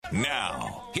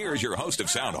Now, here's your host of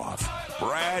Sound Off,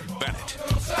 Brad Bennett.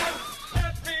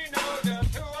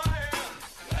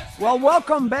 Well,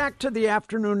 welcome back to the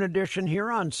afternoon edition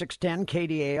here on 610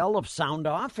 KDAL of Sound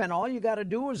Off. And all you got to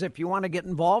do is, if you want to get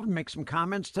involved and make some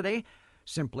comments today,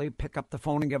 simply pick up the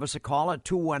phone and give us a call at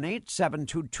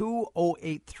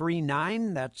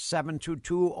 218-722-0839. That's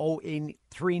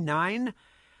 722-0839.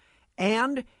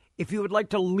 And if you would like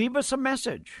to leave us a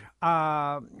message,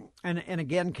 and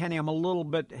again, Kenny, I'm a little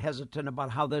bit hesitant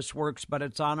about how this works, but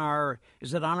it's on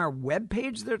is it on our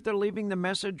webpage that they're leaving the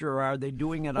message, or are they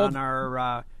doing it on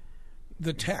our...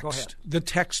 The text. Go ahead. The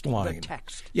text line. The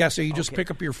text. Yeah, so you just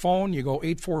pick up your phone, you go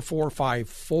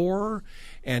 84454,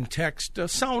 and text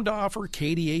Sound Off or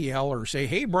KDAL, or say,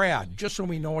 hey, Brad, just so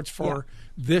we know it's for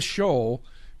this show,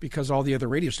 because all the other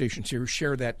radio stations here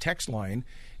share that text line.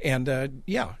 And,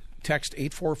 text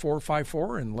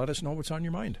 84454 and let us know what's on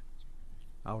your mind.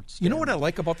 Outstanding. You know what I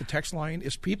like about the text line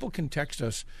is people can text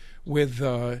us with...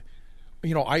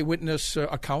 eyewitness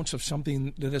accounts of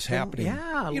something that is happening.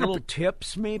 Yeah, little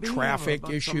tips maybe. Traffic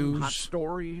issues. Hot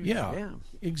story. Yeah,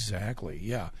 exactly.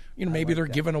 Yeah. Maybe they're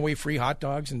giving away free hot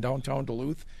dogs in downtown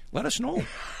Duluth. Let us know.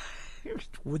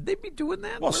 Would they be doing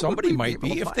that? Well, somebody might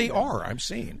be. If they are, I'm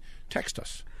saying, text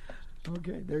us.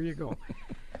 Okay, there you go.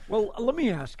 Well, let me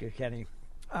ask you, Kenny.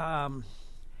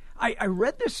 I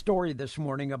read this story this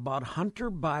morning about Hunter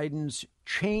Biden's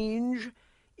change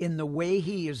in the way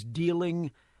he is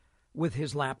dealing with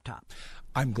his laptop.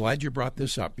 I'm glad you brought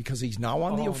this up because he's now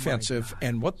on the offensive,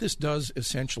 and what this does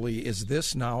essentially is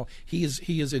this now he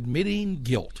is admitting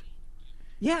guilt.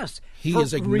 Yes, he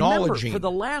is acknowledging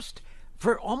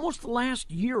for almost the last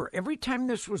year. Every time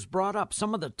this was brought up,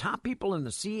 some of the top people in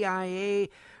the CIA,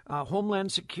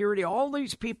 Homeland Security, all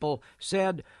these people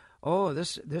said, "Oh,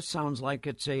 this sounds like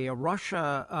it's a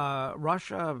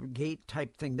Russia gate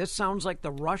type thing. This sounds like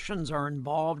the Russians are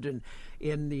involved in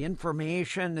the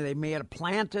information. They may have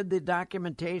planted the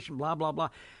documentation, blah, blah, blah."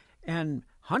 And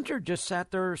Hunter just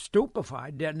sat there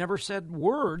stupefied, never said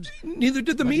words. Neither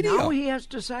did the media. Now he has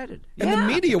decided. And the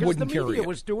media wouldn't carry it. The media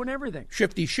was doing everything.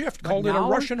 Shifty Schiff called it a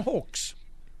Russian hoax.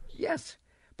 Yes.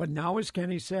 But now, as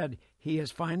Kenny said, he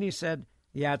has finally said,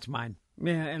 yeah, it's mine.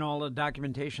 Yeah, and all the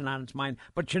documentation on it's mine.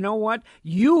 But you know what?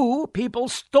 You people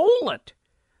stole it.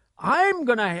 I'm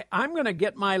gonna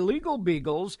get my legal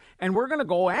beagles, and we're gonna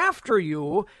go after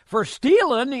you for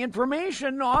stealing the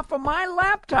information off of my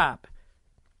laptop.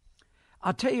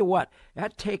 I'll tell you what,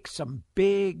 that takes some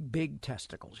big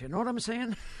testicles. You know what I'm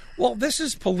saying? Well, this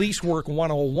is police work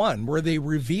 101, where they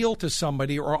reveal to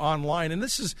somebody or online, and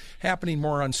this is happening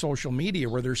more on social media,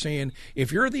 where they're saying,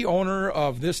 if you're the owner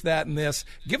of this, that, and this,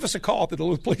 give us a call at the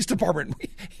Duluth Police Department,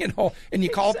 and you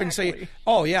call up and say,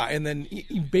 oh, yeah, and then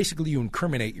you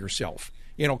incriminate yourself.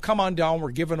 Come on down. We're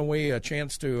giving away a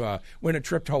chance to win a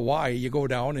trip to Hawaii. You go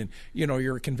down and,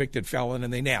 you're a convicted felon,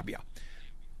 and they nab you.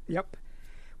 Yep.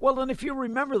 Well, and if you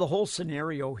remember the whole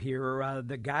scenario here,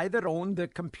 the guy that owned the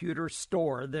computer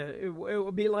store, it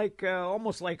would be like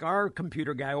almost like our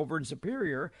computer guy over in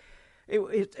Superior.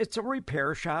 It's a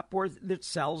repair shop that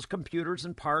sells computers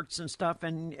and parts and stuff,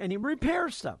 and he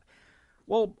repairs stuff.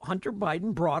 Well, Hunter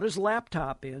Biden brought his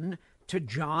laptop in to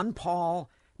John Paul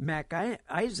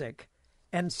MacIsaac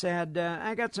and said,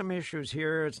 I got some issues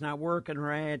here. It's not working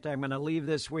right. I'm going to leave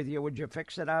this with you. Would you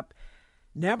fix it up?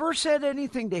 Never said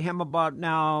anything to him about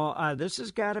this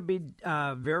has got to be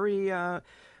very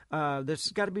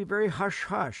hush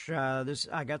hush.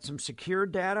 I got some secure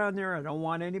data on there. I don't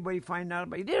want anybody finding out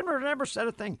about it. He never said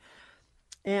a thing.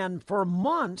 And for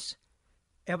months,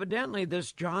 evidently,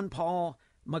 this John Paul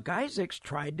MacIsaac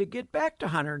tried to get back to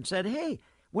Hunter and said, hey,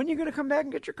 when are you going to come back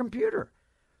and get your computer?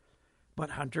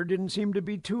 But Hunter didn't seem to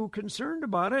be too concerned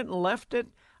about it and left it.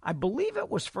 I believe it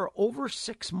was for over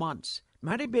 6 months.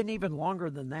 Might have been even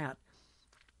longer than that.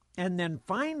 And then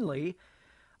finally,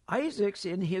 Isaacs,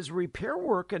 in his repair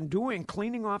work and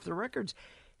cleaning off the records,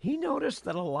 he noticed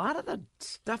that a lot of the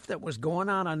stuff that was going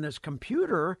on this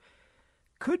computer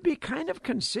could be kind of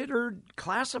considered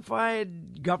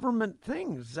classified government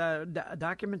things,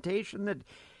 documentation that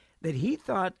he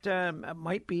thought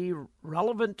might be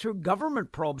relevant to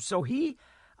government probes. So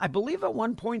I believe at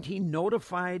one point he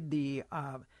notified the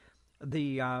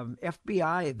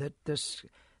FBI that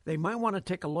they might want to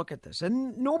take a look at this.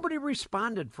 And nobody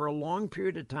responded for a long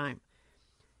period of time.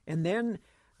 And then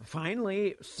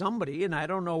finally somebody, and I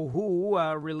don't know who,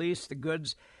 released the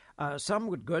goods, some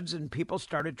goods, and people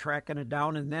started tracking it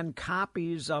down. And then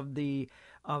copies of the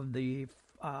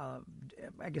I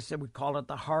guess they would call it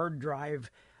the hard drive,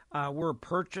 were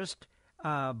purchased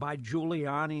by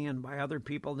Giuliani and by other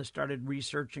people that started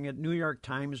researching it. New York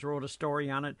Times wrote a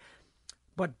story on it.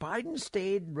 but Biden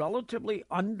stayed relatively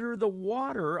under the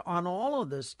water on all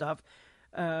of this stuff.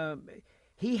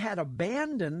 He had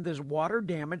abandoned this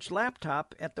water-damaged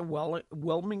laptop at the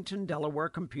Wilmington, Delaware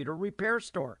computer repair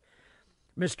store.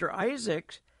 Mr.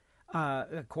 Isaacs,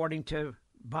 according to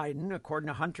Biden, according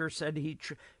to Hunter, said he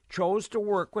chose to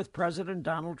work with President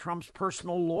Donald Trump's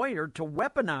personal lawyer to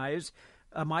weaponize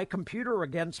my computer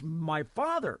against my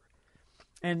father.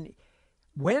 And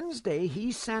Wednesday,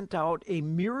 he sent out a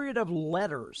myriad of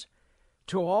letters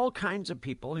to all kinds of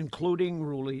people, including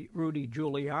Rudy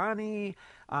Giuliani.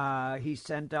 He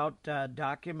sent out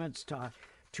documents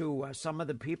to some of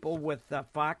the people with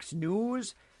Fox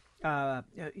News.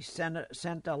 He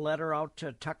sent a letter out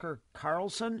to Tucker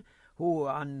Carlson, who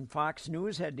on Fox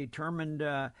News had determined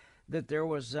that there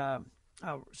was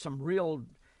some real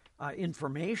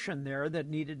information there that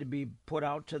needed to be put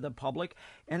out to the public.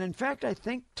 And in fact, I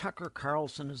think Tucker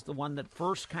Carlson is the one that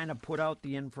first kind of put out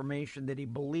the information that he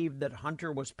believed that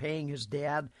Hunter was paying his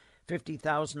dad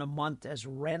 $50,000 a month as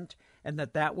rent, and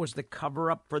that was the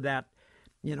cover-up for that,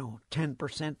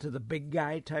 10% to the big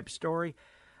guy type story.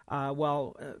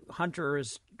 Hunter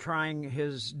is trying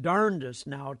his darndest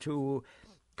now to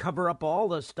cover up all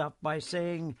this stuff by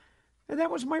saying, that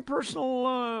was my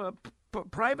personal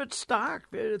private stock.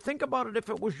 Think about it. If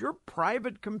it was your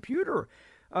private computer,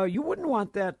 you wouldn't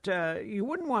want that. You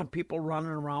wouldn't want people running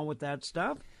around with that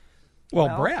stuff.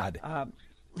 Well, Brad,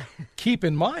 keep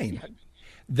in mind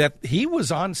that he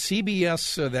was on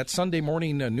CBS, that Sunday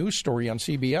morning news story on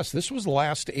CBS. This was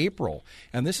last April,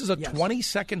 and this is a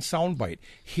 20-second soundbite.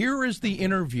 Here is the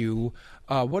interview.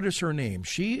 What is her name?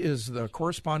 The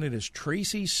correspondent is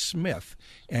Tracy Smith,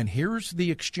 and here's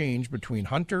the exchange between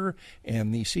Hunter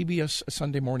and the CBS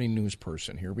Sunday morning news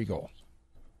person. Here we go.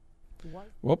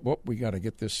 Whoop, we got to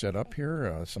get this set up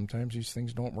here. Sometimes these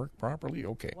things don't work properly.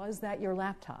 Okay. Was that your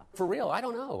laptop? For real, I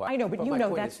don't know. I know, but you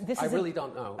know that this is. I really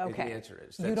don't know. Okay. The answer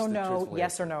is. You don't know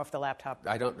yes or no if the laptop.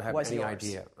 I don't have any yours.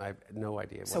 idea. I have no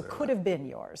idea. So could have been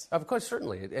yours. Of course,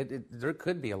 certainly. There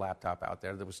could be a laptop out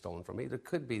there that was stolen from me. There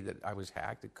could be that I was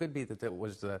hacked. It could be that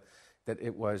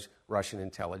it was Russian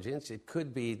intelligence. It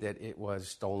could be that it was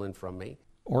stolen from me.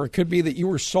 Or it could be that you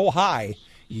were so high,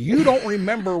 you don't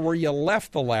remember where you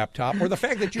left the laptop, or the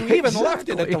fact that you even left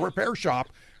it at the repair shop.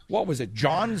 What was it,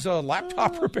 John's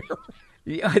laptop repair?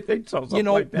 Yeah, I think so.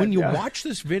 Like that, when you watch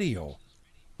this video,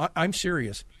 I'm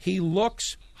serious. He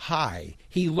looks high.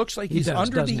 He looks like he's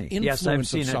under the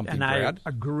influence of something, and Brad.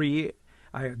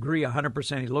 I agree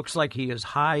 100%. He looks like he is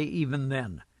high even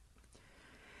then.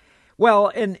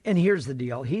 Well, and here's the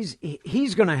deal. He's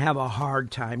going to have a hard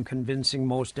time convincing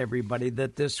most everybody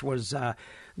that this was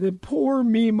the poor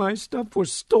me. My stuff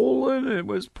was stolen. It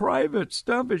was private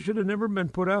stuff. It should have never been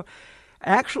put out.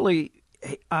 Actually,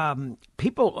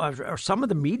 people or some of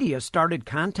the media started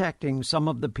contacting some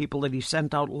of the people that he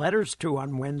sent out letters to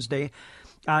on Wednesday.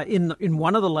 In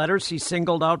one of the letters, he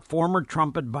singled out former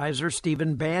Trump advisor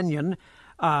Stephen Bannon,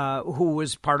 who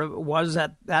was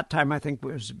at that time, I think,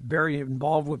 was very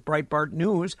involved with Breitbart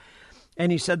News.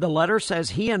 And he said the letter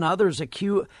says he and others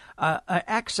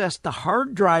accessed the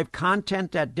hard drive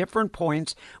content at different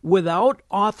points without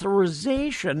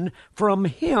authorization from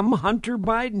him, Hunter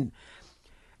Biden.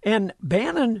 And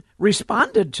Bannon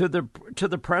responded to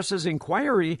the press's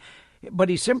inquiry, but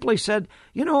he simply said,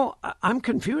 I'm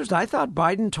confused. I thought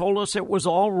Biden told us it was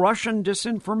all Russian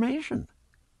disinformation.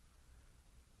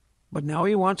 But now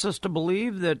he wants us to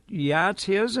believe that, it's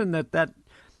his and that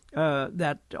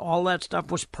all that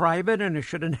stuff was private and it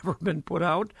should have never been put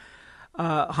out.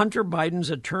 Hunter Biden's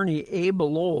attorney, Abe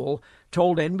Lowell,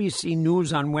 told NBC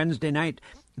News on Wednesday night,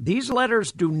 these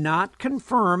letters do not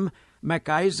confirm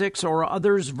McIsaac's or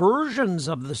others' versions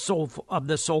of the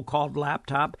so-called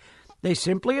laptop. They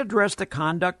simply address the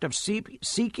conduct of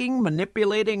seeking,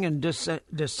 manipulating, and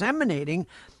disseminating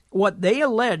what they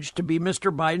allege to be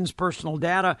Mr. Biden's personal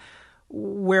data,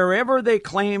 wherever they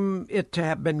claim it to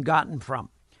have been gotten from.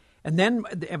 And then,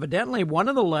 evidently, one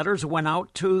of the letters went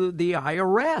out to the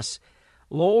IRS.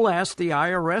 Lowell asked the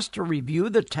IRS to review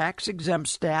the tax-exempt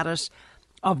status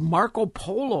of Marco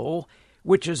Polo,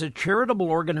 which is a charitable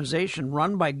organization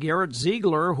run by Garrett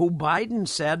Ziegler, who Biden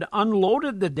said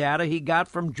unloaded the data he got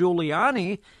from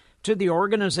Giuliani to the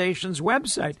organization's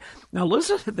website. Now,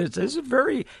 listen to this. This is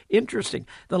very interesting.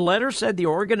 The letter said the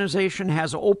organization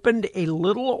has opened a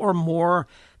little or more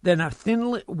than a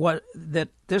thinly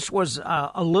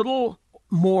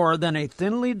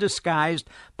disguised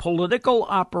political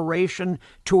operation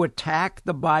to attack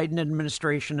the Biden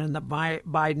administration and the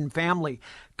Biden family,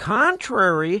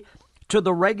 contrary to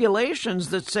the regulations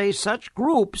that say such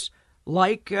groups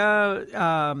like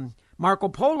Marco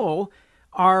Polo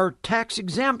are tax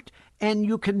exempt and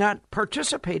you cannot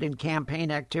participate in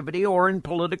campaign activity or in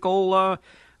political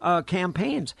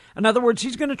campaigns. In other words,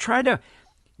 he's going to try to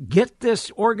get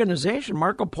this organization,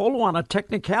 Marco Polo, on a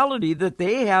technicality that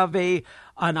they have an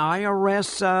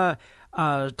IRS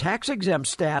tax-exempt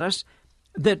status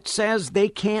that says they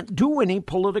can't do any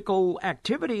political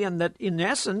activity, and that, in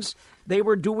essence, they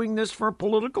were doing this for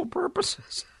political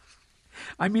purposes.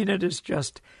 I mean,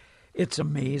 it's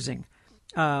amazing.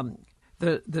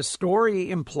 The story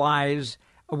implies,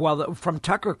 from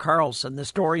Tucker Carlson, the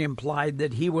story implied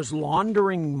that he was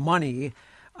laundering money,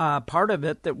 part of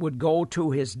it that would go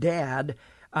to his dad,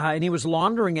 and he was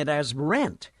laundering it as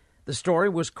rent. The story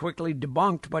was quickly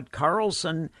debunked, but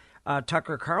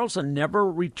Tucker Carlson never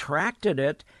retracted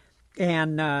it,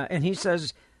 and he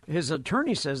says, his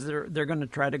attorney says they're going to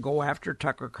try to go after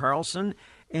Tucker Carlson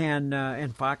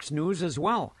and Fox News as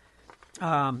well.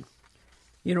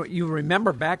 You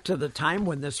remember back to the time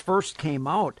when this first came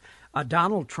out,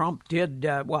 Donald Trump did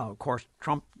well. Of course,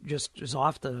 Trump just is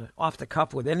off the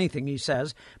cuff with anything he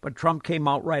says, but Trump came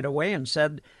out right away and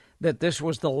said that this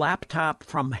was the laptop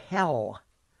from hell.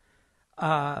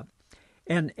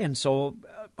 And so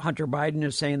Hunter Biden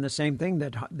is saying the same thing,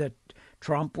 that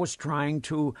Trump was trying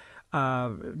to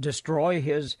destroy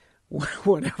his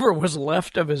whatever was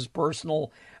left of his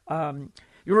personal.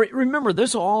 You remember,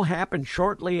 this all happened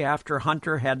shortly after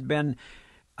Hunter had been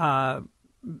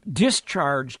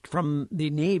discharged from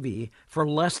the Navy for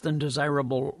less than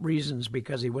desirable reasons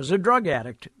because he was a drug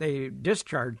addict. They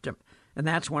discharged him, and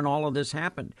that's when all of this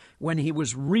happened, when he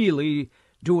was really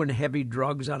doing heavy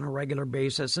drugs on a regular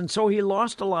basis. And so he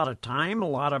lost a lot of time, a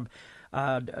lot of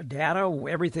data,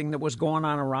 everything that was going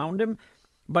on around him.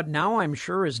 But now I'm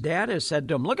sure his dad has said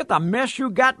to him, "Look at the mess you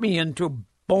got me into,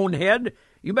 bonehead.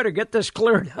 You better get this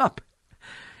cleared up."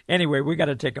 Anyway, we got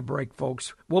to take a break,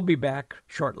 folks. We'll be back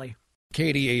shortly.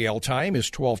 KDAL time is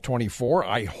 12:24.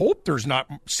 I hope there's not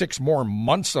 6 more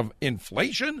months of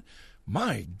inflation.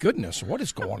 My goodness, what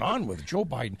is going on with Joe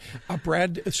Biden?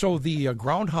 Brad, so the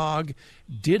groundhog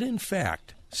did, in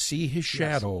fact, see his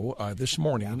shadow this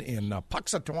morning in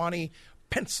Puxatawney,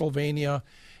 Pennsylvania,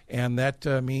 and that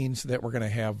means that we're going to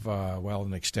have,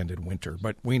 an extended winter.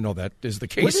 But we know that is the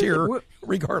case here,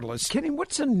 regardless. Kenny,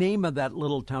 what's the name of that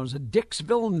little town? Is it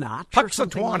Dixville Notch or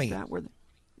something like that?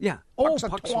 Yeah.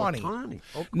 Puxatawney.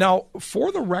 Okay. Now,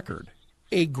 for the record,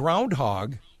 a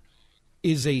groundhog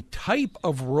is a type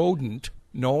of rodent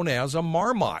known as a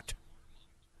marmot.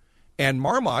 And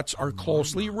marmots are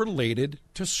closely related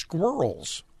to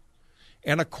squirrels.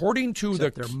 And according to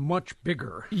they're much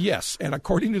bigger. Yes, and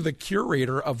according to the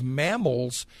curator of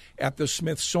mammals at the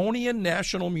Smithsonian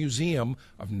National Museum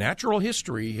of Natural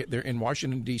History there in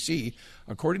Washington, D.C.,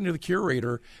 according to the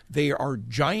curator, they are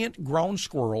giant ground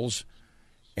squirrels,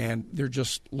 and they're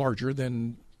just larger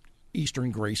than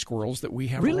eastern gray squirrels that we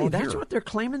have really, around here. That's what they're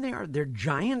claiming they are? They're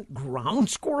giant ground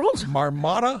squirrels?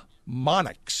 Marmota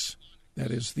monix. That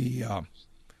is the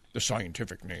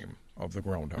scientific name of the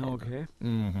groundhog. Okay.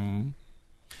 Mm-hmm.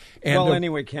 And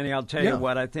anyway, Kenny, I'll tell you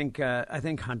what. I think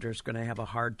Hunter's going to have a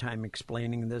hard time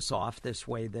explaining this off this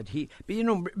way.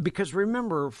 Because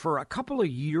remember, for a couple of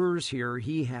years here,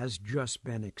 he has just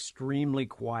been extremely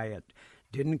quiet.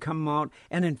 Didn't come out,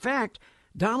 and in fact,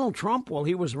 Donald Trump, while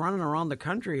he was running around the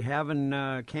country having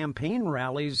campaign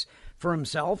rallies for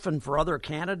himself and for other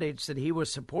candidates that he was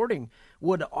supporting,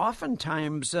 would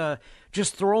oftentimes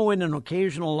just throw in an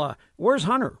occasional, "Where's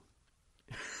Hunter?"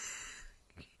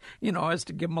 As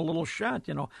to give him a little shot,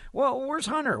 Well, where's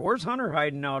Hunter? Where's Hunter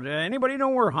hiding out? Anybody know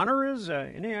where Hunter is?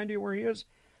 Any idea where he is?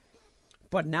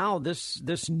 But now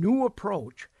this new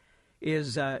approach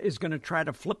is going to try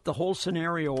to flip the whole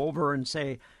scenario over and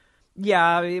say,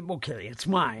 yeah, okay, it's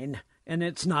mine, and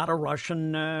it's not a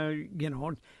Russian,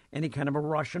 any kind of a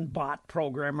Russian bot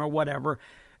program or whatever.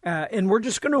 And we're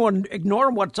just going to ignore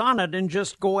what's on it and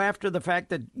just go after the fact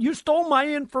that you stole my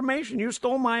information. You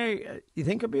stole my. You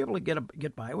think you'll be able to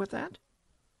get by with that?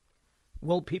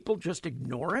 Will people just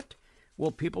ignore it?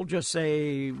 Will people just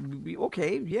say,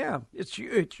 okay, yeah, it's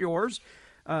yours?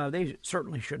 They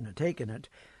certainly shouldn't have taken it.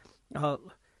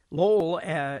 Lowell,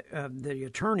 the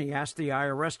attorney, asked the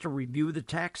IRS to review the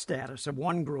tax status of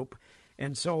one group,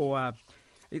 and so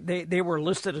they were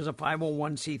listed as a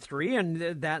 501c3,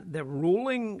 and that the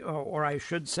ruling, or I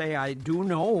should say, I do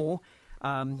know,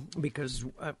 because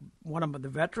one of the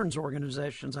veterans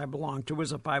organizations I belong to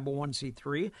is a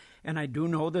 501c3, and I do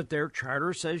know that their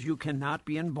charter says you cannot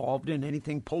be involved in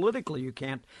anything politically. You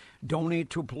can't donate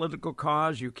to a political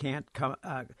cause. You can't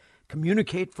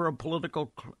communicate for a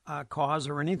political cause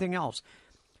or anything else.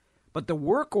 But the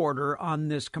work order on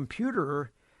this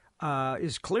computer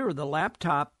is clear. The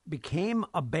laptop became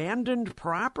abandoned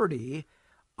property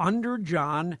under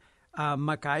John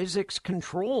McIsaac's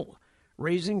control.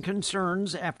 Raising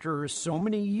concerns after so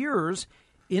many years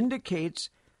indicates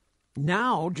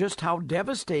now just how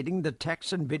devastating the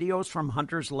texts and videos from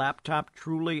Hunter's laptop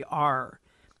truly are.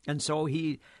 And so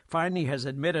he finally has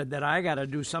admitted that I got to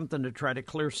do something to try to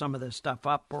clear some of this stuff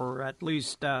up, or at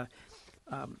least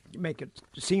make it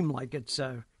seem like it's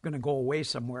going to go away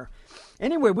somewhere.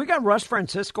 Anyway, we got Russ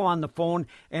Francisco on the phone,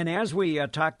 and as we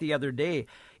talked the other day,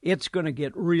 it's going to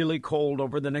get really cold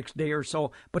over the next day or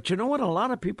so. But you know what? A lot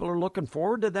of people are looking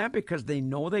forward to that because they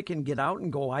know they can get out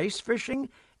and go ice fishing,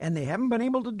 and they haven't been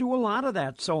able to do a lot of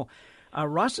that. So,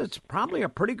 Russ, it's probably a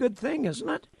pretty good thing, isn't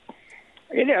it?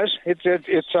 It is. There's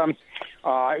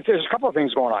a couple of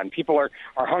things going on. People are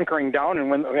hunkering down,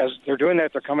 and as they're doing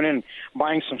that, they're coming in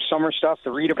buying some summer stuff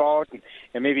to read about,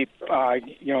 and maybe buy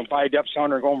a depth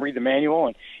sounder and go and read the manual,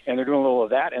 and they're doing a little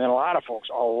of that. And then a lot of folks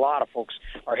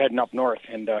are heading up north.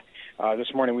 And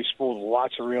this morning we spooled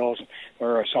lots of reels. We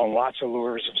were selling lots of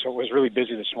lures, so it was really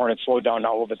busy this morning. It slowed down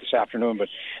now a little bit this afternoon, but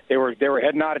they were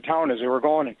heading out of town as they were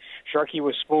going. And Sharky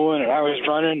was spooling, and I was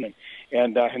running,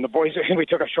 and the boys, we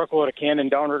took a truckload of Cannon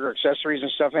downrigger accessories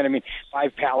and stuff in. I mean,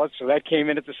 5 pallets, so that came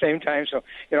in at the same time. So,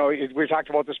 we talked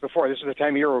about this before. This is the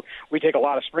time of year where we take a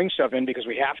lot of spring stuff in because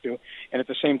we have to, and at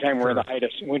the same time we're in the height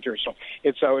of winter. So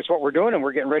it's what we're doing, and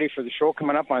we're getting ready for the show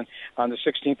coming up on the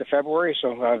 16th of February.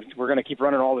 So we're going to keep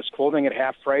running all this clothing at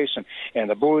half price, and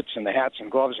the boots and the hats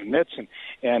and gloves and mitts,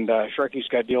 and Sharky's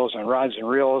got deals on rods and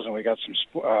reels, and we got some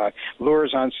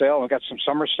lures on sale. We've got some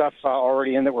summer stuff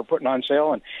already in that we're putting on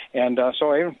sale, and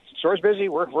so the store's busy.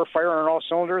 We're firing on all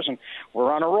cylinders, and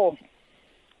we're on a roll.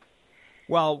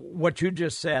 Well, what you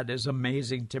just said is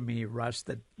amazing to me, Russ,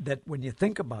 that when you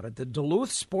think about it, the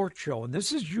Duluth Sports Show, and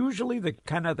this is usually the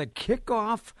kind of the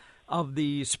kickoff of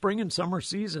the spring and summer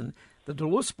season, the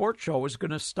Duluth Sports Show is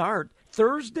going to start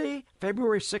Thursday,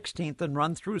 February 16th, and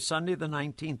run through Sunday the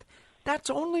 19th. That's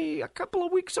only a couple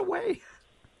of weeks away.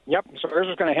 Yep. So here's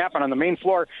what's going to happen on the main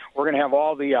floor. We're going to have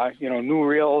all the new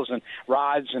reels and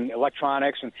rods and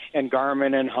electronics and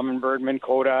Garmin and Humminbird, Minn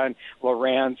Kota and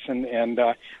Lowrance and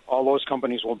all those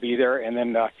companies will be there. And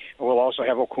then we'll also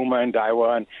have Okuma and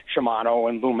Daiwa and Shimano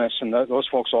and Loomis, and those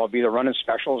folks will all be there running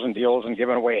specials and deals and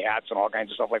giving away hats and all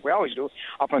kinds of stuff like we always do.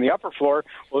 Up on the upper floor,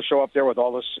 we'll show up there with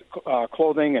all this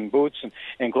clothing and boots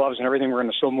and gloves and everything. We're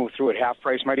going to still move through at half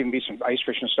price. Might even be some ice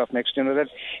fishing stuff mixed in with it.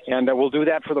 And we'll do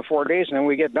that for the 4 days, and then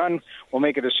we get done, we'll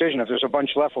make a decision. If there's a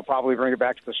bunch left, we'll probably bring it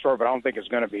back to the store, but I don't think it's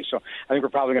going to be. So I think we're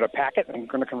probably going to pack it and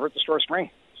going to convert the store spring.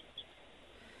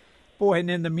 Boy,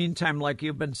 and in the meantime, like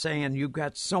you've been saying, you've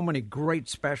got so many great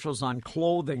specials on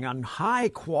clothing, on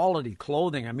high-quality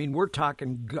clothing. I mean, we're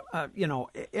talking,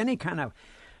 any kind of,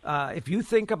 if you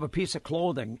think of a piece of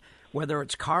clothing, whether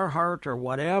it's Carhartt or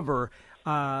whatever,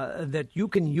 that you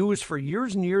can use for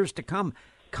years and years to come,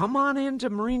 come on into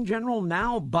Marine General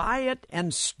now, buy it,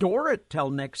 and store it till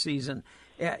next season.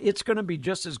 It's going to be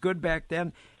just as good back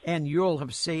then, and you'll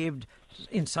have saved,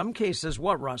 in some cases,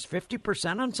 what, Russ,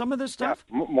 50% on some of this stuff?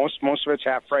 Yeah, most of it's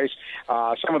half price.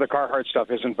 Some of the Carhartt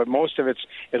stuff isn't, but most of it's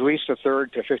at least a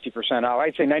third to 50% off.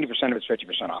 I'd say 90% of it's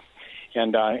 50% off.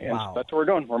 And wow. That's what we're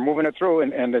doing. We're moving it through,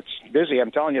 and it's busy.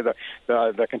 I'm telling you,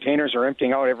 the containers are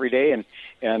emptying out every day, and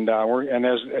as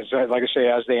like I say,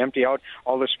 as they empty out,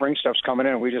 all the spring stuff's coming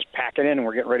in, and we just pack it in, and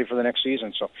we're getting ready for the next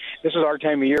season. So this is our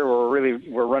time of year where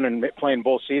we're playing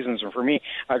both seasons. And for me,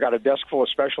 I got a desk full of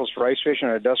specials for ice fishing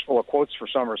and a desk full of quotes for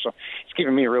summer. So it's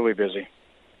keeping me really busy.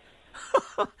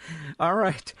 All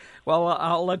right. Well,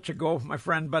 I'll let you go, my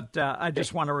friend, but I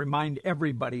just want to remind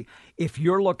everybody, if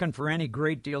you're looking for any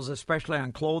great deals, especially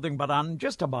on clothing, but on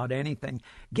just about anything,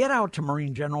 get out to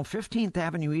Marine General, 15th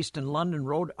Avenue East and London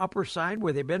Road, Upper Side,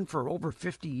 where they've been for over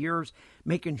 50 years,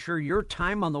 making sure your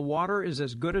time on the water is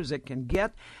as good as it can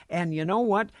get. And you know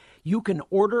what? You can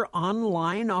order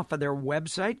online off of their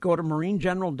website. Go to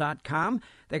marinegeneral.com.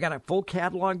 They got a full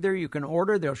catalog there. You can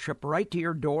order. They'll ship right to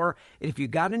your door. And if you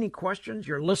got any questions,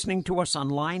 you're listening to us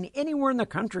online anywhere in the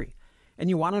country, and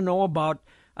you want to know about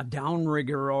a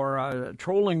downrigger or a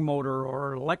trolling motor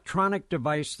or electronic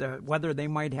device, whether they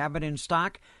might have it in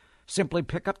stock, simply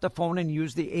pick up the phone and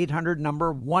use the 800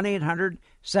 number,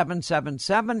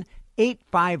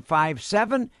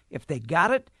 1-800-777-8557. If they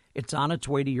got it, it's on its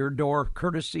way to your door,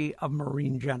 courtesy of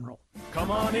Marine General.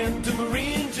 Come on into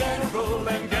Marine General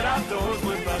and get outdoors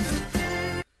with us.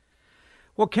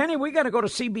 Well, Kenny, we got to go to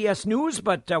CBS News,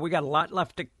 but we got a lot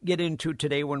left to get into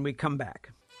today when we come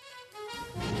back.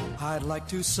 I'd like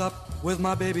to sup with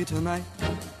my baby tonight.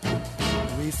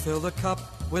 Refill the cup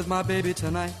with my baby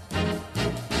tonight.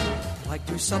 like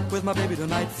to sup with my baby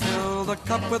tonight. Fill the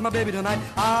cup with my baby tonight.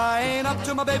 I ain't up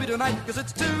to my baby tonight, 'cause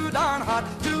it's too darn hot,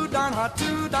 too darn hot,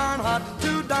 too darn hot,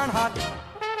 too darn hot.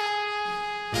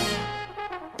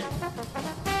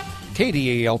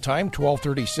 KDAL time,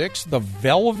 12:36. The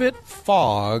Velvet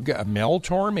Fog, Mel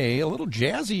Torme, a little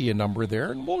jazzy number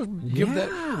there. And we'll give that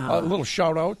a little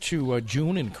shout-out to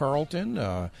June in Carlton,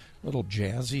 a little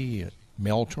jazzy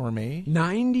Mel Torme.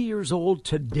 90 years old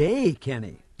today,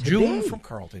 Kenny. June from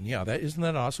Carlton, yeah, isn't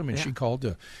that awesome? And she called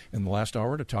in the last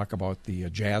hour to talk about the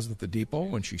jazz at the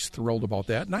Depot, and she's thrilled about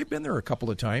that. And I've been there a couple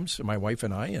of times, my wife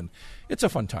and I, and it's a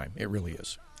fun time. It really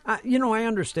is. I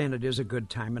understand it is a good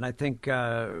time, and I think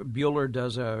Bueller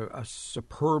does a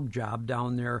superb job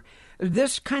down there.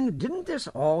 Didn't this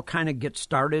all kind of get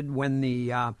started when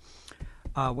the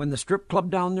strip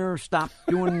club down there stopped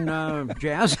doing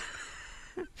jazz?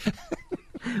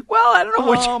 Well, I don't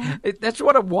know that's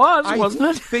what it was, wasn't it?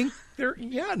 I think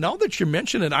now that you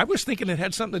mention it, I was thinking it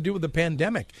had something to do with the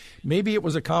pandemic. Maybe it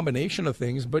was a combination of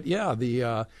things, but yeah,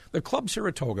 the Club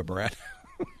Saratoga, Brad.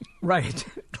 Right,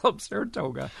 Club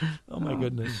Saratoga. Oh my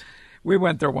goodness. We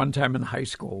went there one time in high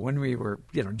school when we were,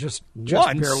 just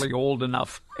barely old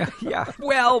enough. Yeah,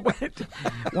 well,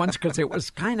 once because it was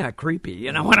kind of creepy.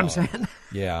 You know what I'm saying?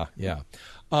 Yeah.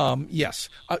 Yes.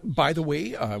 By the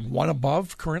way, one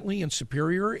above currently in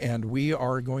Superior, and we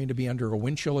are going to be under a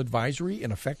wind chill advisory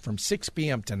in effect from 6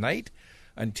 p.m. tonight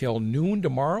until noon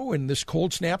tomorrow, and this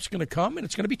cold snap's going to come, and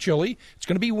it's going to be chilly. It's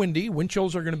going to be windy. Wind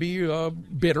chills are going to be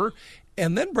bitter.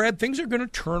 And then, Brad, things are going to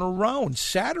turn around.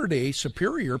 Saturday,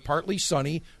 Superior, partly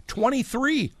sunny,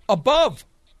 23 above.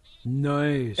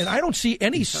 Nice. And I don't see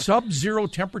any sub-zero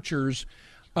temperatures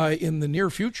in the near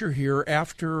future here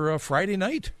after Friday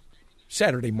night.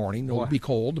 Saturday morning, it'll be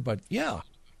cold, but yeah.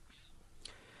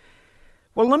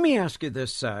 Well, let me ask you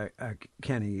this,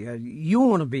 Kenny. You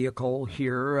own a vehicle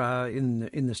here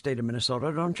in the state of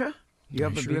Minnesota, don't you? You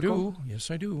have a vehicle? Do. Yes,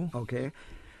 I do. Okay.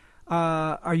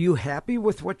 Are you happy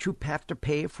with what you have to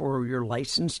pay for your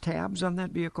license tabs on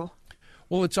that vehicle?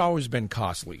 Well, it's always been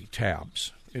costly,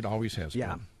 tabs. It always has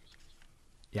been.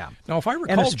 Yeah. Now, if I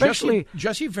recall,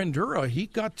 Jesse Ventura, he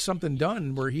got something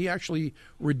done where he actually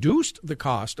reduced the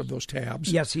cost of those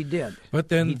tabs. Yes, he did. But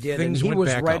then things went back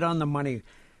up. He was right on the money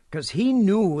because he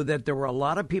knew that there were a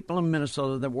lot of people in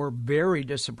Minnesota that were very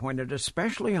disappointed,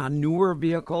 especially on newer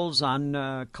vehicles, on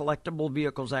collectible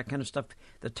vehicles, that kind of stuff.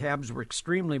 The tabs were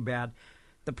extremely bad.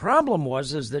 The problem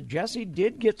is that Jesse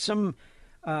did get some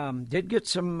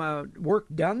work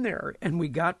done there, and we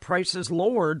got prices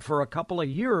lowered for a couple of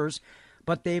years.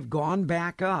 But they've gone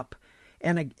back up.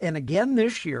 And again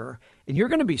this year, and you're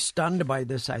going to be stunned by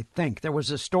this, I think. There was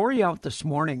a story out this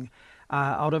morning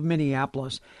out of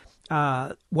Minneapolis.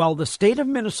 The state of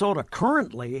Minnesota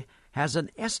currently has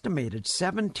an estimated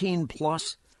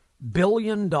 $17+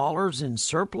 billion in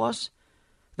surplus.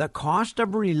 The cost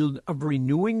of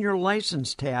renewing your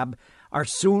license tab are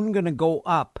soon going to go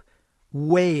up,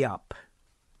 way up.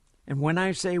 And when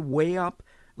I say way up,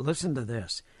 listen to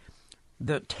this.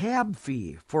 The tab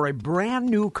fee for a brand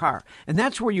new car, and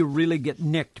that's where you really get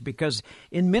nicked, because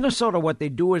in Minnesota what they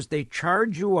do is they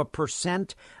charge you a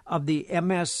percent of the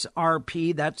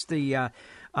MSRP. That's the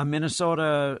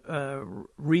Minnesota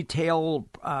retail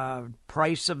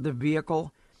price of the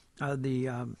vehicle,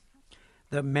 the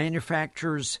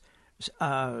manufacturer's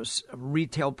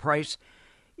retail price.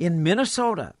 In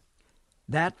Minnesota,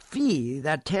 that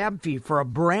tab fee for a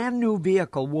brand new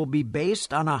vehicle will be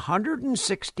based on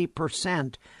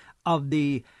 160% of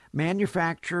the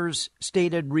manufacturer's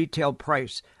stated retail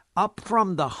price, up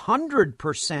from the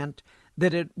 100%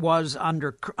 that it was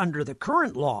under the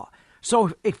current law.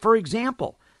 So, for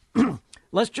example,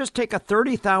 let's just take a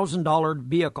 $30,000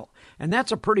 vehicle, and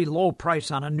that's a pretty low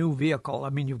price on a new vehicle.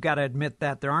 I mean, you've got to admit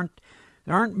that there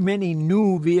aren't many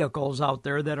new vehicles out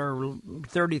there that are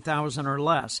 $30,000 or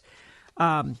less.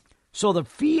 So the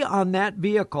fee on that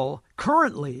vehicle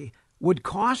currently would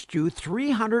cost you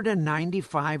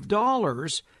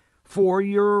 $395 for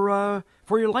your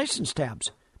license tabs.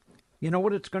 You know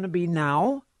what it's going to be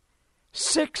now?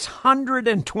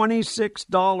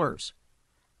 $626.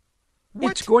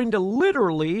 What? It's going to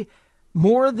literally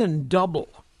more than double,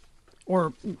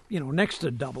 or next to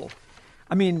double.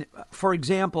 I mean, for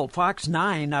example, Fox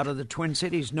 9 out of the Twin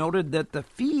Cities noted that the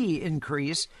fee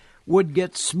increase would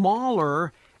get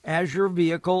smaller as your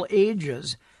vehicle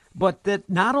ages, but that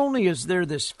not only is there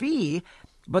this fee,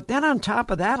 but then on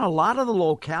top of that, a lot of the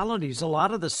localities, a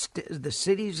lot of the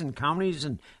cities and counties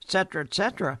and et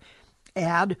cetera,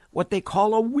 add what they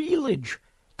call a wheelage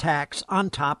tax on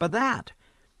top of that.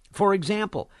 For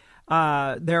example,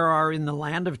 there are in the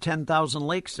land of 10,000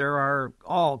 lakes, there are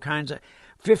all kinds of,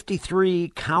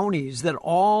 53 counties that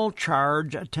all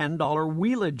charge a $10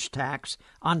 wheelage tax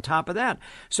on top of that.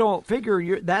 So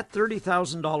figure that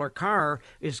 $30,000 car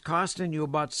is costing you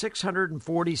about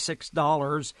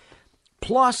 $646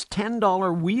 plus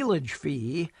 $10 wheelage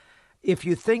fee. If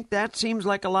you think that seems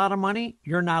like a lot of money,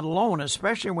 you're not alone,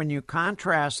 especially when you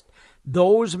contrast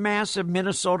those massive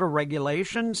Minnesota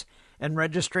regulations and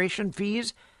registration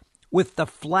fees with the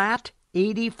flat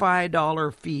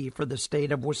 $85 fee for the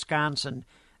state of Wisconsin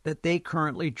that they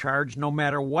currently charge no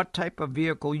matter what type of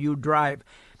vehicle you drive.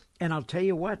 And I'll tell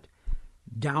you what,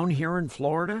 down here in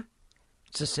Florida,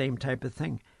 it's the same type of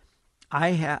thing. I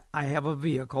have a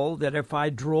vehicle that if I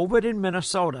drove it in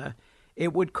Minnesota,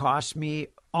 it would cost me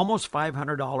almost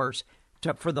 $500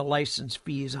 for the license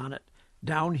fees on it.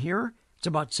 Down here, it's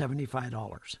about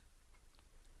 $75.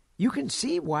 You can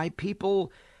see why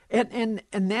people, and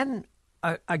then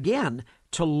again,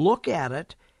 to look at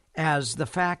it as the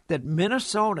fact that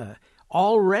Minnesota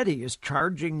already is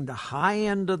charging the high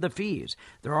end of the fees.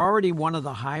 They're already one of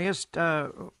the highest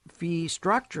fee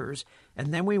structures,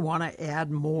 and then we want to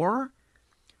add more.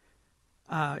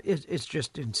 It's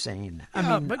just insane.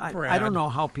 Yeah, I mean, but Brad, I don't know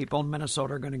how people in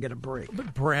Minnesota are going to get a break.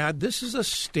 But Brad, this is a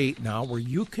state now where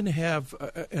you can have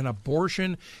an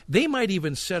abortion. They might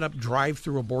even set up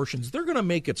drive-through abortions. They're going to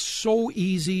make it so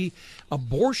easy.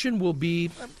 Abortion will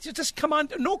be, just come on,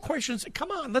 no questions. Come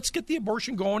on, let's get the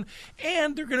abortion going.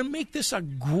 And they're going to make this a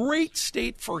great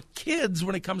state for kids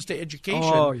when it comes to education.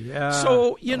 Oh, yeah.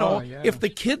 So, if the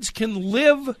kids can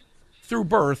live through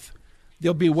birth,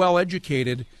 they'll be well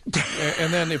educated,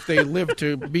 and then if they live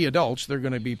to be adults, they're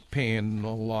going to be paying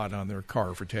a lot on their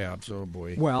car for tabs. Oh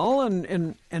boy! Well,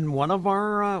 and one of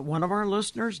our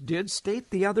listeners did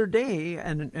state the other day,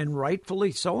 and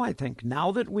rightfully so, I think.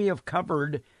 Now that we have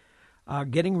covered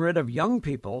getting rid of young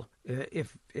people,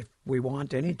 if we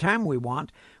want, anytime we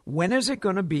want, when is it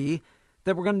going to be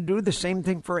that we're going to do the same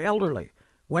thing for elderly?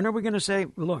 When are we going to say,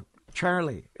 look,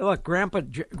 Charlie, look,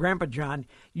 Grandpa John,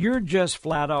 you're just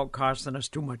flat out costing us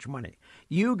too much money.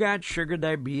 You got sugar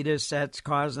diabetes, that's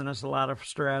causing us a lot of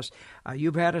stress.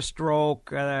 You've had a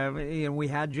stroke, and we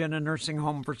had you in a nursing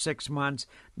home for 6 months.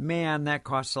 Man, that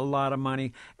costs a lot of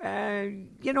money.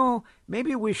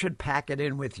 Maybe we should pack it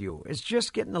in with you. It's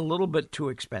just getting a little bit too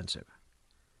expensive.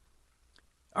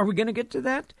 Are we going to get to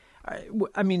that?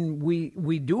 I mean,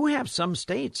 we do have some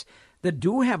states that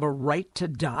do have a right to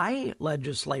die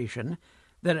legislation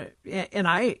that, and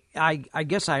I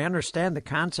guess I understand the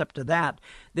concept of that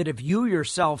if you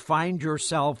yourself find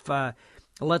yourself,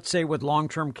 let's say with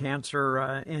long-term cancer,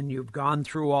 and you've gone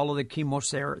through all of the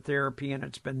chemotherapy and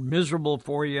it's been miserable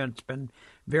for you, and it's been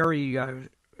very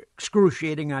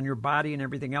excruciating on your body and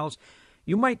everything else,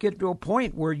 you might get to a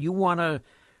point where you want to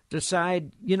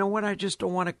decide, you know what, I just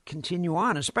don't want to continue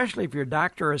on, especially if your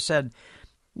doctor has said,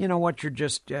 you know what, you're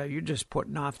just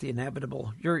putting off the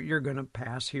inevitable. You're going to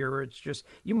pass here. It's just,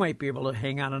 you might be able to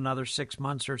hang on another 6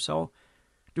 months or so.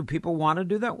 Do people want to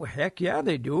do that? Well, heck yeah,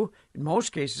 they do. In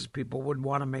most cases, people would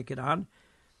want to make it on.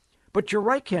 But you're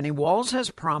right, Kenny. Walz has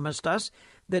promised us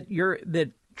that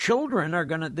children are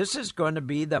going to, this is going to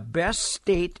be the best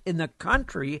state in the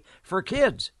country for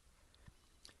kids.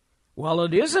 Well,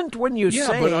 it isn't when you say...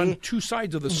 Yeah, but on two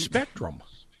sides of the spectrum.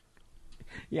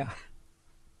 Yeah.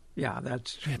 Yeah,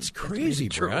 that's crazy,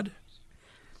 that's Brad.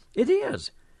 It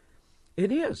is. It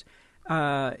is.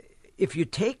 If you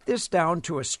take this down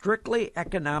to a strictly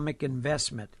economic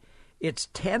investment, it's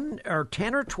 10 or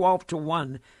 12 to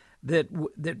 1 that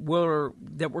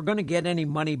we're going to get any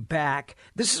money back.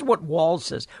 This is what Walz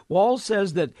says. Walz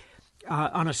says that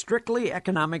on a strictly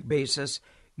economic basis,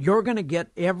 you're going to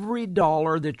get every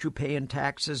dollar that you pay in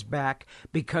taxes back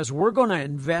because we're going to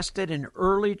invest it in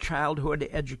early childhood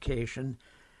education.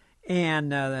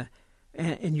 And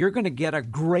you're going to get a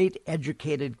great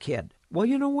educated kid. Well,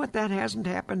 you know what? That hasn't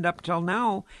happened up till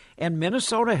now. And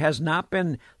Minnesota has not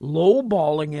been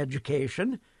lowballing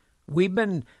education. We've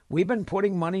been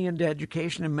putting money into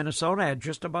education in Minnesota at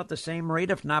just about the same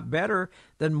rate, if not better,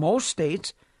 than most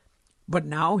states. But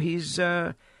now he's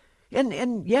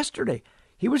and yesterday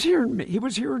he was here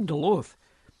in Duluth.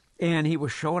 And he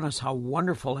was showing us how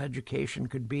wonderful education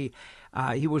could be.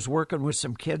 He was working with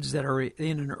some kids that are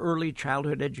in an early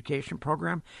childhood education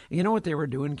program. And you know what they were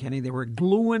doing, Kenny? They were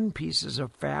gluing pieces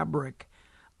of fabric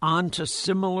onto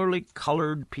similarly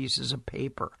colored pieces of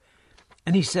paper.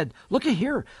 And he said, look at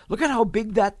here. Look at how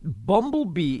big that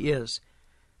bumblebee is.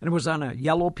 And it was on a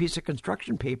yellow piece of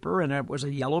construction paper, and it was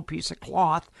a yellow piece of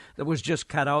cloth that was just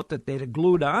cut out that they'd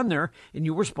glued on there, and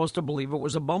you were supposed to believe it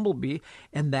was a bumblebee.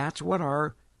 And that's what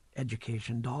our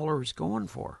education dollar is going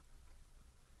for.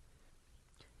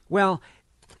 Well,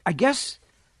 I guess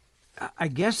I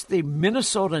guess the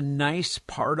Minnesota nice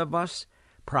part of us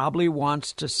probably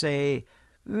wants to say,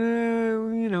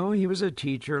 he was a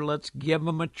teacher. Let's give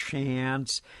him a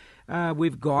chance.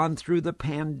 We've gone through the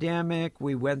pandemic.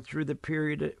 We went through the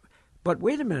period. But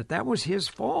wait a minute, that was his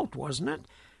fault, wasn't it?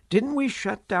 Didn't we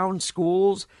shut down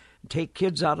schools, take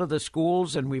kids out of the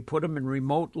schools, and we put them in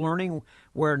remote learning,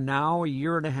 where now, a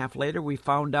year and a half later, we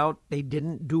found out they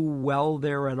didn't do well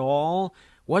there at all?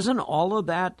 Wasn't all of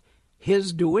that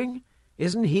his doing?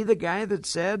 Isn't he the guy that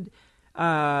said, we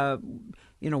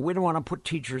don't want to put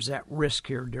teachers at risk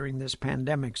here during this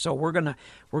pandemic, so we're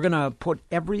gonna put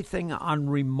everything on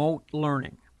remote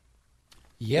learning?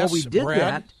 Yes, well, we did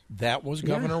Brad, that was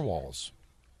Governor Walz.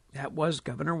 That was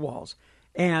Governor Walz.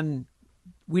 And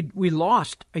we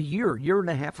lost a year and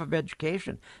a half of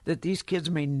education that these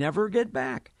kids may never get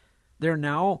back. They're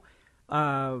now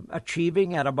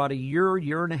achieving at about a year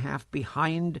and a half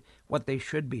behind what they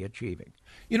should be achieving.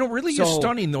 Really is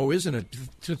stunning, though, isn't it,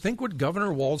 to think what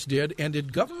Governor Walz did? And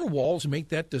did Governor Walz make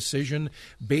that decision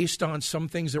based on some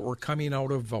things that were coming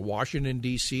out of Washington,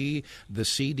 D.C., the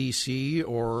CDC,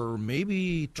 or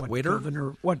maybe Twitter?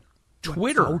 What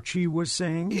Twitter. What Fauci was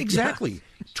saying? Exactly. Yeah.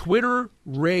 Twitter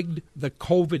rigged the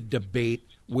COVID debate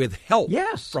with help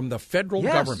from the federal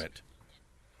government.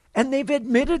 And they've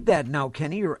admitted that now,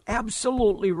 Kenny. You're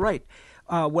absolutely right.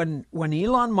 When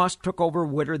Elon Musk took over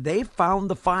Twitter, they found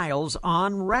the files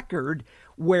on record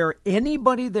where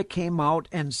anybody that came out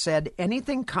and said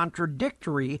anything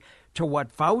contradictory to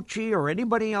what Fauci or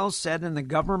anybody else said in the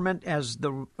government as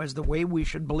the way we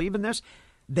should believe in this,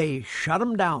 they shut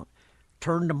them down,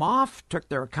 turned them off, took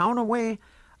their account away,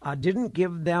 didn't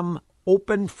give them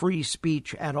open free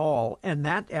speech at all. And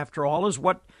that, after all, is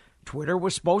what Twitter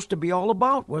was supposed to be all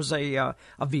about, was a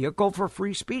vehicle for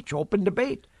free speech, open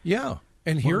debate. Yeah.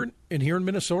 And here in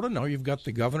Minnesota, now you've got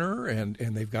the governor and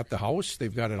they've got the House.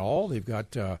 They've got it all. They've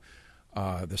got the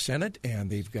Senate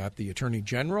and they've got the Attorney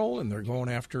General, and they're going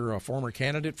after a former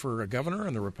candidate for a governor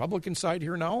on the Republican side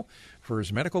here now for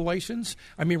his medical license.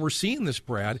 I mean, we're seeing this,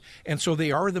 Brad, and so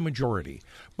they are the majority.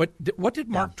 But what did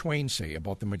Mark Twain say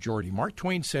about the majority? Mark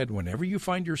Twain said, whenever you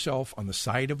find yourself on the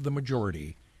side of the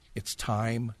majority, it's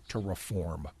time to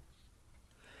reform.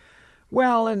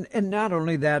 Well, and not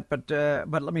only that, but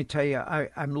let me tell you,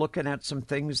 I'm looking at some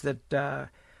things that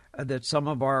some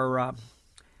of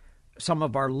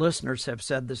our listeners have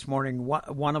said this morning.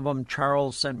 One of them,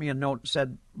 Charles, sent me a note and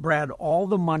said, Brad, all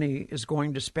the money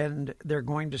they're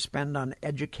going to spend on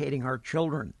educating our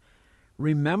children.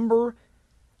 Remember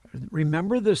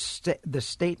the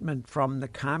statement from the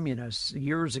communists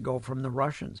years ago, from the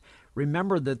Russians.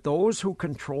 Remember that those who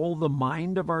control the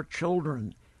mind of our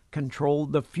children control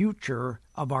the future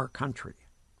of our country.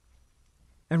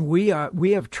 And we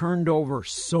have turned over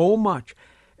so much.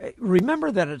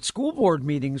 Remember that at school board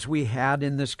meetings we had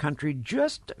in this country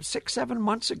just 6-7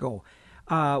 months ago,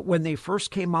 when they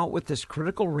first came out with this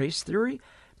critical race theory,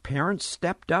 parents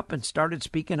stepped up and started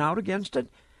speaking out against it.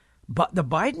 But the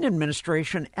Biden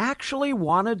administration actually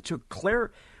wanted to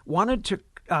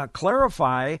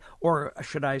clarify, or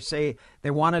should I say,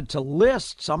 they wanted to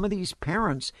list some of these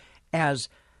parents as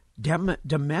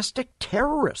domestic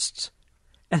terrorists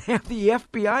and have the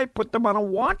FBI put them on a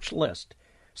watch list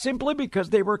simply because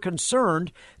they were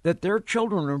concerned that their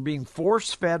children were being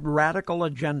force-fed radical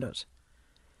agendas.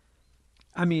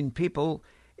 I mean, people,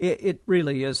 it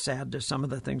really is sad to some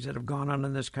of the things that have gone on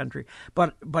in this country.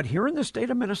 But here in the state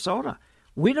of Minnesota,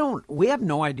 we have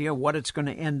no idea what it's going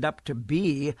to end up to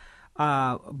be.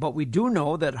 But we do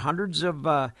know that hundreds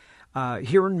of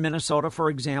here in Minnesota, for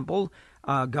example,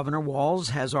 Governor Walz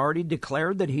has already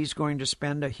declared that he's going to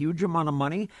spend a huge amount of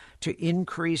money to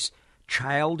increase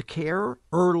child care,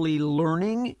 early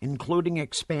learning, including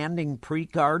expanding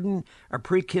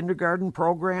pre-kindergarten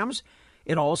programs.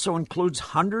 It also includes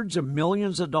hundreds of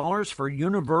millions of dollars for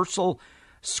universal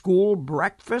school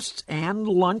breakfasts and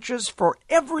lunches for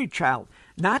every child,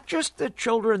 not just the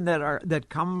children that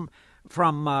come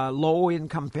from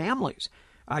low-income families.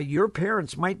 Your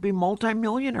parents might be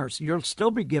multimillionaires. You'll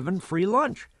still be given free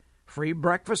lunch, free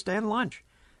breakfast and lunch.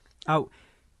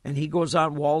 And he goes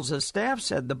on, Walz's staff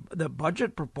said the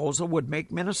budget proposal would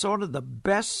make Minnesota the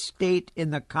best state in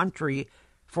the country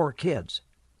for kids.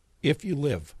 If you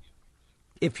live.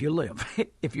 If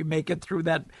you make it through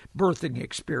that birthing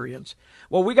experience.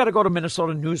 Well, we got to go to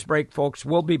Minnesota news break, folks.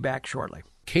 We'll be back shortly.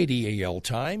 KDAL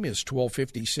time is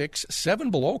 12:56, 7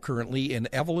 below currently in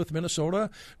Eveleth, Minnesota.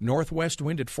 Northwest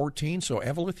wind at 14, so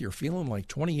Eveleth, you're feeling like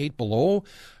 28 below.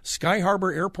 Sky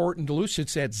Harbor Airport in Duluth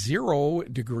sits at 0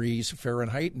 degrees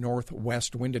Fahrenheit.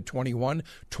 Northwest wind at 21,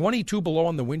 22 below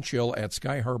on the wind chill at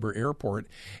Sky Harbor Airport.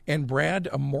 And Brad,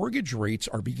 mortgage rates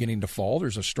are beginning to fall.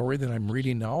 There's a story that I'm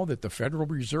reading now that the Federal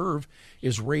Reserve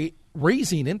is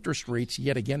raising interest rates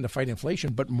yet again to fight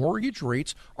inflation, but mortgage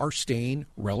rates are staying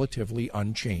relatively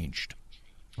unchanged.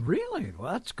 Really?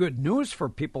 Well, that's good news for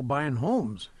people buying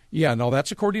homes. Yeah, no,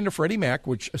 that's according to Freddie Mac,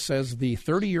 which says the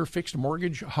 30-year fixed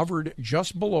mortgage hovered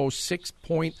just below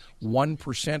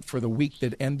 6.1% for the week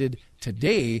that ended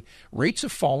today. Rates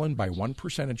have fallen by 1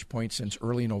 percentage point since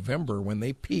early November when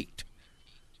they peaked.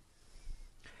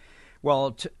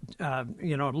 Well,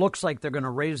 it looks like they're going to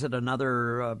raise it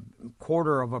another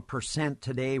 0.25%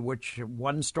 today, which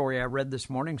one story I read this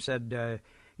morning said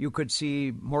you could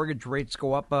see mortgage rates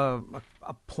go up a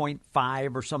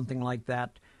 0.5 or something like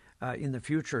that in the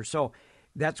future. So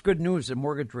that's good news. The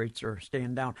mortgage rates are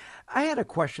staying down. I had a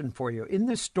question for you. In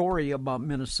this story about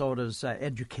Minnesota's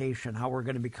education, how we're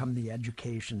going to become the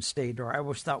education state, or I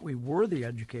always thought we were the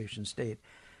education state,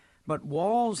 but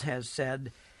Walz has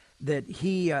said that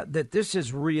that this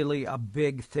is really a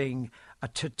big thing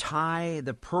to tie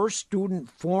the per-student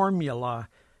formula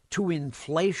to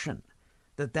inflation,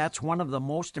 that's one of the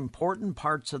most important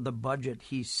parts of the budget,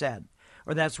 he said.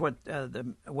 Or that's what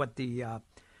the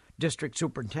district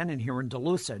superintendent here in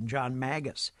Duluth said, John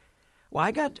Magus. Well,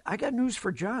 I got news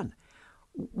for John.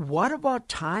 What about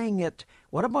tying it?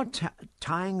 What about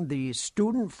tying the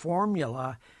student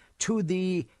formula to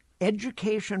the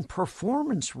education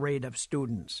performance rate of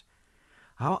students?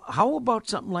 How about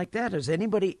something like that? Has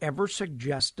anybody ever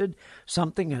suggested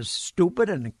something as stupid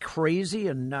and crazy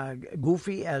and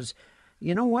goofy as,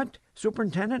 you know what,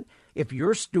 Superintendent, if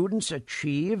your students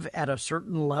achieve at a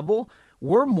certain level,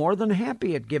 we're more than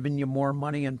happy at giving you more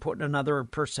money and putting another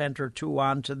 % or 2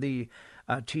 onto the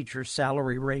teacher's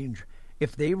salary range.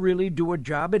 If they really do a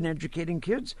job in educating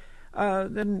kids,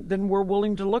 then we're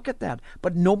willing to look at that.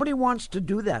 But nobody wants to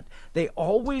do that. They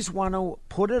always want to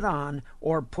put it on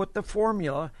or put the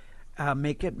formula,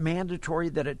 make it mandatory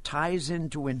that it ties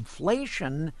into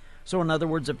inflation. So in other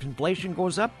words, if inflation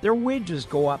goes up, their wages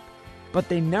go up. But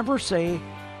they never say,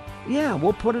 yeah,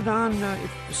 we'll put it on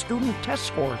if the student test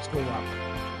scores go up.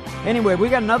 Anyway, we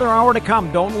got another hour to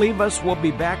come. Don't leave us. We'll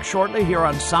be back shortly here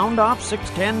on Sound Off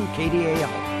 610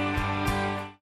 KDAL.